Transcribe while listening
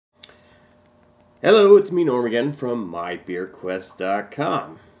Hello, it's me Norm again from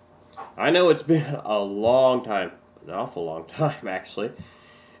mybeerquest.com. I know it's been a long time, an awful long time actually,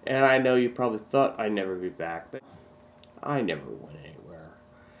 and I know you probably thought I'd never be back, but I never went anywhere.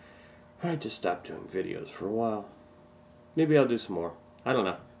 I just stopped doing videos for a while. Maybe I'll do some more. I don't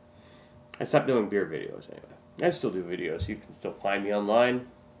know. I stopped doing beer videos anyway. I still do videos. You can still find me online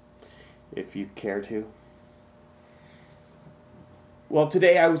if you care to. Well,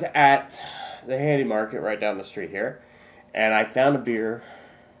 today I was at the Handy Market right down the street here, and I found a beer,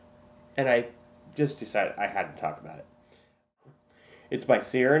 and I just decided I had to talk about it. It's by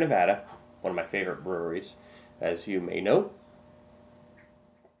Sierra Nevada, one of my favorite breweries, as you may know.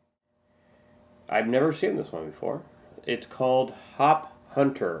 I've never seen this one before. It's called Hop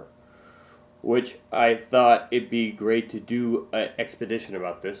Hunter, which I thought it'd be great to do an expedition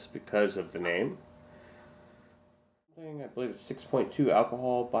about this because of the name. I believe it's 6.2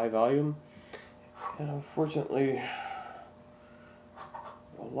 alcohol by volume. And unfortunately,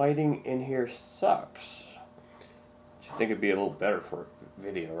 the lighting in here sucks. I think it'd be a little better for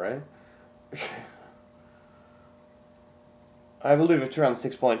video, right? I believe it's around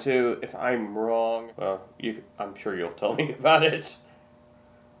 6.2. If I'm wrong, well, I'm sure you'll tell me about it.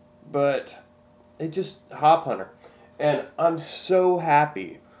 But it just Hop Hunter, and I'm so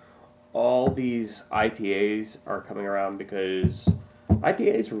happy all these IPAs are coming around because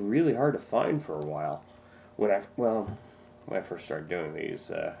IPAs were really hard to find for a while. When I first started doing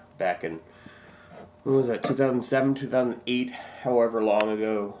these back in, when was that, 2007, 2008, however long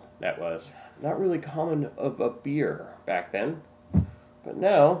ago that was. Not really common of a beer back then, but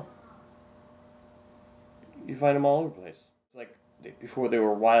now you find them all over the place. It's like before they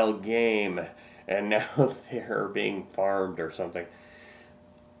were wild game, and now they're being farmed or something.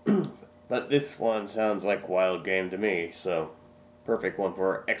 But this one sounds like wild game to me, so perfect one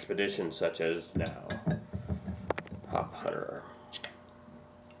for expeditions such as now. Hop Hunter.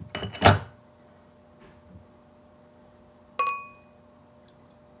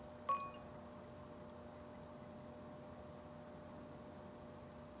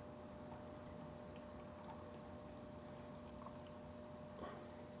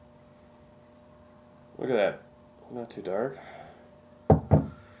 Look at that. Not too dark.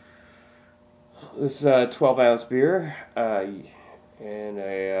 This is a 12-ounce beer, and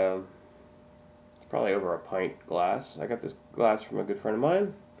it's probably over a pint glass. I got this glass from a good friend of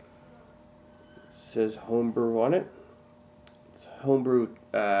mine. It says homebrew on it. It's homebrew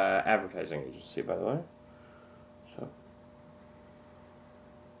advertising agency, by the way. So,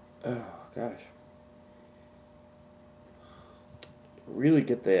 oh gosh, really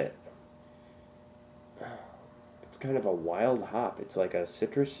get that. It's kind of a wild hop. It's like a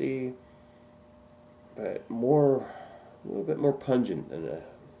citrusy, but a little bit more pungent than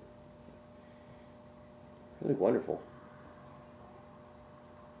really wonderful.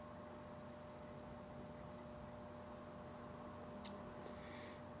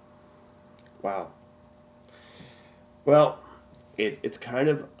 Wow. Well, it's kind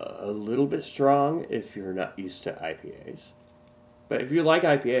of a little bit strong if you're not used to IPAs, but if you like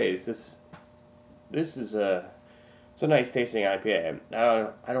IPAs, this is it's a nice tasting IPA.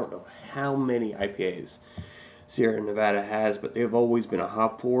 I don't know how many IPAs Sierra Nevada has, but they've always been a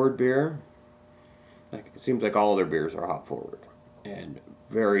hop forward beer. Like, it seems like all their beers are hop forward and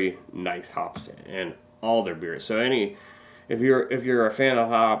very nice hops in all their beers. So if you're a fan of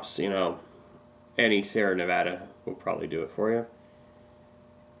hops, you know, any Sierra Nevada will probably do it for you.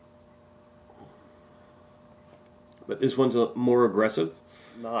 But this one's more aggressive,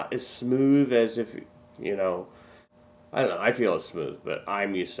 not as smooth as if, you know, I don't know, I feel it's smooth, but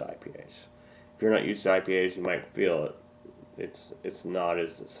I'm used to IPAs. If you're not used to IPAs, you might feel it's not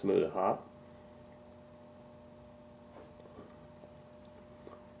as smooth a hop.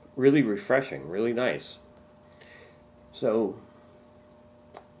 Really refreshing, really nice. So,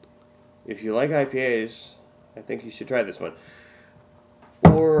 if you like IPAs, I think you should try this one.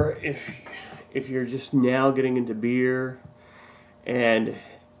 Or if you're just now getting into beer and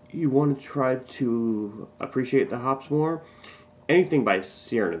you want to try to appreciate the hops more, anything by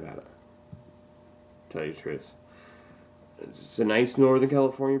Sierra Nevada, to tell you the truth. It's a nice Northern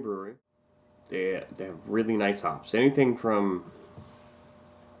California brewery. They have really nice hops. Anything from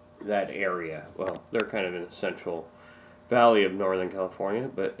that area, well, they're kind of in the central valley of Northern California,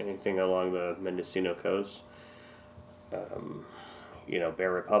 but anything along the Mendocino coast, you know,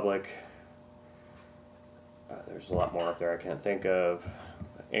 Bear Republic, there's a lot more up there I can't think of.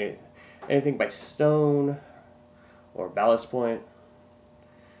 Anything by Stone or Ballast Point,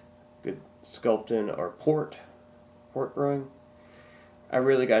 good Sculpton or Port Brewing. I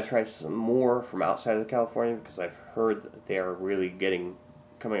really got to try some more from outside of California because I've heard that they are really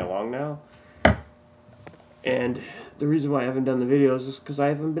coming along now. And the reason why I haven't done the videos is because I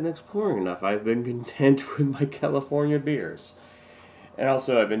haven't been exploring enough. I've been content with my California beers. And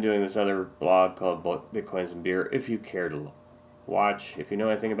also I've been doing this other blog called Bitcoins and Beer. If you care to watch, if you know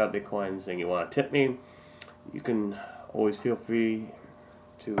anything about Bitcoins and you want to tip me, you can always feel free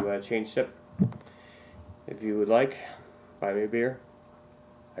to change tip. If you would like, buy me a beer.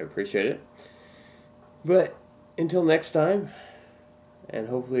 I appreciate it. But until next time, and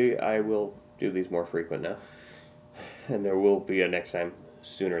hopefully I will do these more frequent now, and there will be a next time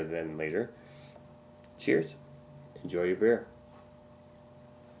sooner than later. Cheers. Enjoy your beer.